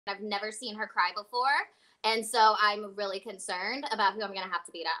I've never seen her cry before. And so I'm really concerned about who I'm going to have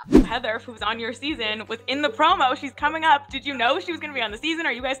to beat up. Heather, who's on your season, was in the promo. She's coming up. Did you know she was going to be on the season?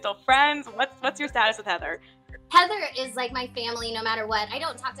 Are you guys still friends? What's your status with Heather? Heather is like my family no matter what. I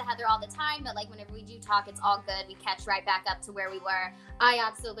don't talk to Heather all the time, but like whenever we do talk, it's all good. We catch right back up to where we were. I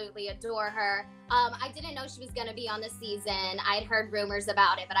absolutely adore her. I didn't know she was going to be on the season. I'd heard rumors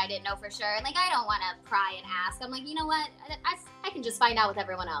about it, but I didn't know for sure. And like, I don't want to pry and ask. I'm like, you know what? I can just find out with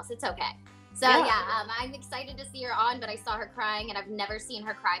everyone else. It's okay. So yeah, I'm excited to see her on, but I saw her crying and I've never seen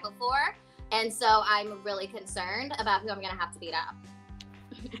her cry before. And so I'm really concerned about who I'm going to have to beat up.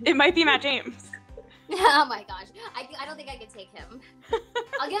 It might be Matt James. Oh my gosh. I don't think I could take him.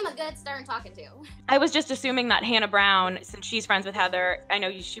 I'll give him a good stern talking to. I was just assuming that Hannah Brown, since she's friends with Heather, I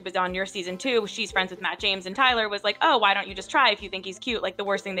know she was on your season too, she's friends with Matt James and Tyler, was like, oh, why don't you just try if you think he's cute? Like the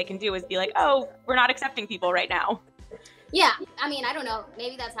worst thing they can do is be like, oh, we're not accepting people right now. Yeah, I mean, I don't know.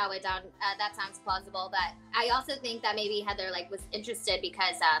 Maybe that's how it done. That sounds plausible, but I also think that maybe Heather was interested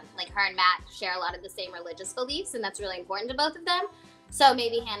because like her and Matt share a lot of the same religious beliefs, and that's really important to both of them. So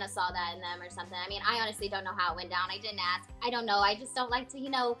maybe Hannah saw that in them or something. I mean, I honestly don't know how it went down. I didn't ask. I don't know. I just don't like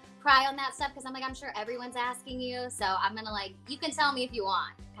to, pry on that stuff because I'm like, I'm sure everyone's asking you. So I'm going to you can tell me if you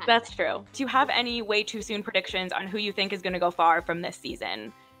want. That's true. Do you have any way too soon predictions on who you think is going to go far from this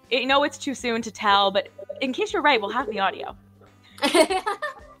season? I know it's too soon to tell, but in case you're right, we'll have the audio.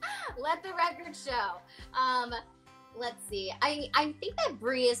 Let the record show. Let's see. I think that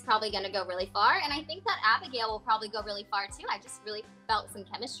Bree is probably going to go really far, and I think that Abigail will probably go really far too. I just really felt some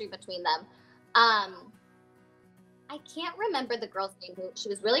chemistry between them. I can't remember the girl's name. She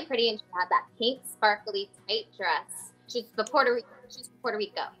was really pretty, and she had that pink, sparkly, tight dress. She's from Puerto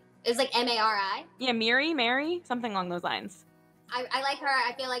Rico. It was like Mari. Yeah, Mary, something along those lines. I like her.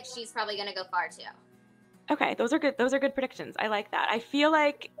 I feel like she's probably going to go far too. Okay, those are good. Those are good predictions. I like that. I feel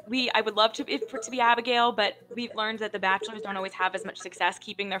like I would love for it to be Abigail, but we've learned that the Bachelors don't always have as much success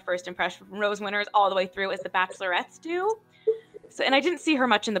keeping their first impression from Rose winners all the way through as the Bachelorettes do. So, and I didn't see her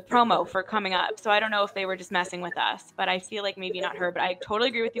much in the promo for coming up, so I don't know if they were just messing with us. But I feel like maybe not her. But I totally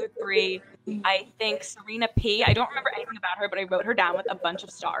agree with you with Bree. I think Serena P. I don't remember anything about her, but I wrote her down with a bunch of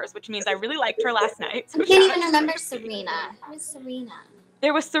stars, which means I really liked her last night. So I can't even remember Serena. Who's Serena?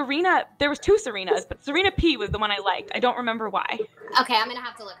 There was two Serenas, but Serena P was the one I liked. I don't remember why. Okay, I'm going to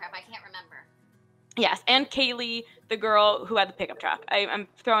have to look her up. I can't remember. Yes, and Kaylee, the girl who had the pickup truck. I'm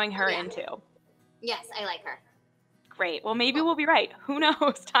throwing her in too. Yes, I like her. Great. Well, maybe we'll be right. Who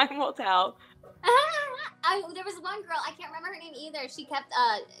knows? Time will tell. There was one girl, I can't remember her name either. She kept,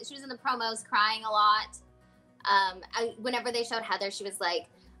 she was in the promos crying a lot. Whenever they showed Heather, she was like,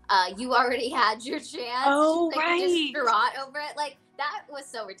 you already had your chance. Oh, She's right. Distraught over it. That was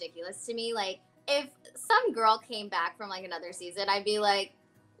so ridiculous to me. If some girl came back from another season, I'd be like,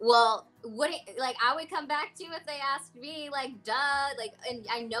 well, I would come back too if they asked me, duh. And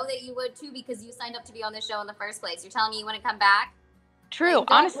I know that you would too because you signed up to be on the show in the first place. You're telling me you want to come back? True,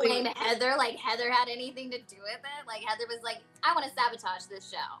 honestly. Don't blame Heather. Heather had anything to do with it. Heather was like, I want to sabotage this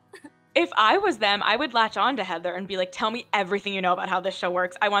show. If I was them, I would latch on to Heather and be like, tell me everything you know about how this show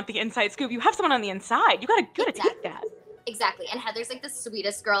works. I want the inside scoop. You have someone on the inside. You gotta take that. Exactly. And Heather's the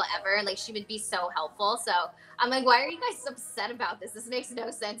sweetest girl ever. And she would be so helpful. So I'm like, why are you guys upset about this? This makes no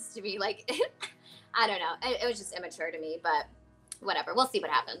sense to me. I don't know. It was just immature to me, but whatever. We'll see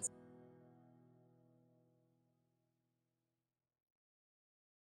what happens.